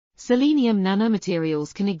Selenium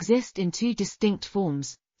nanomaterials can exist in two distinct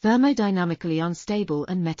forms, thermodynamically unstable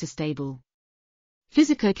and metastable.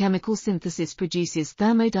 Physicochemical synthesis produces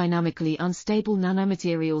thermodynamically unstable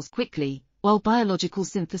nanomaterials quickly, while biological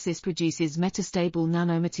synthesis produces metastable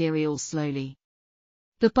nanomaterials slowly.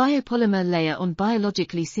 The biopolymer layer on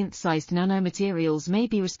biologically synthesized nanomaterials may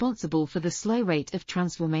be responsible for the slow rate of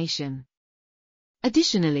transformation.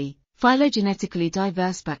 Additionally, phylogenetically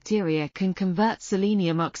diverse bacteria can convert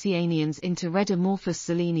selenium oxyanions into red amorphous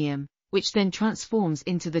selenium, which then transforms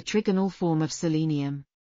into the trigonal form of selenium.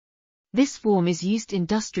 This form is used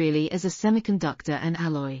industrially as a semiconductor and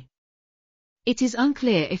alloy. It is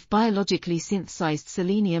unclear if biologically synthesized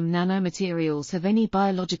selenium nanomaterials have any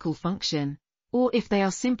biological function, or if they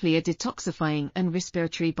are simply a detoxifying and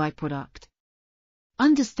respiratory byproduct.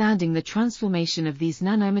 Understanding the transformation of these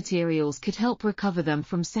nanomaterials could help recover them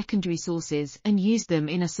from secondary sources and use them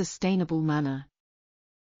in a sustainable manner.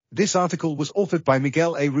 This article was authored by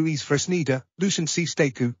Miguel A. Ruiz, Fresneda, Lucian C.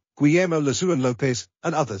 Staicu, Guillermo, Lazuén, López,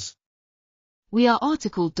 and others. We are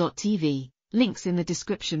RTCLTV, links in the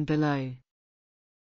description below.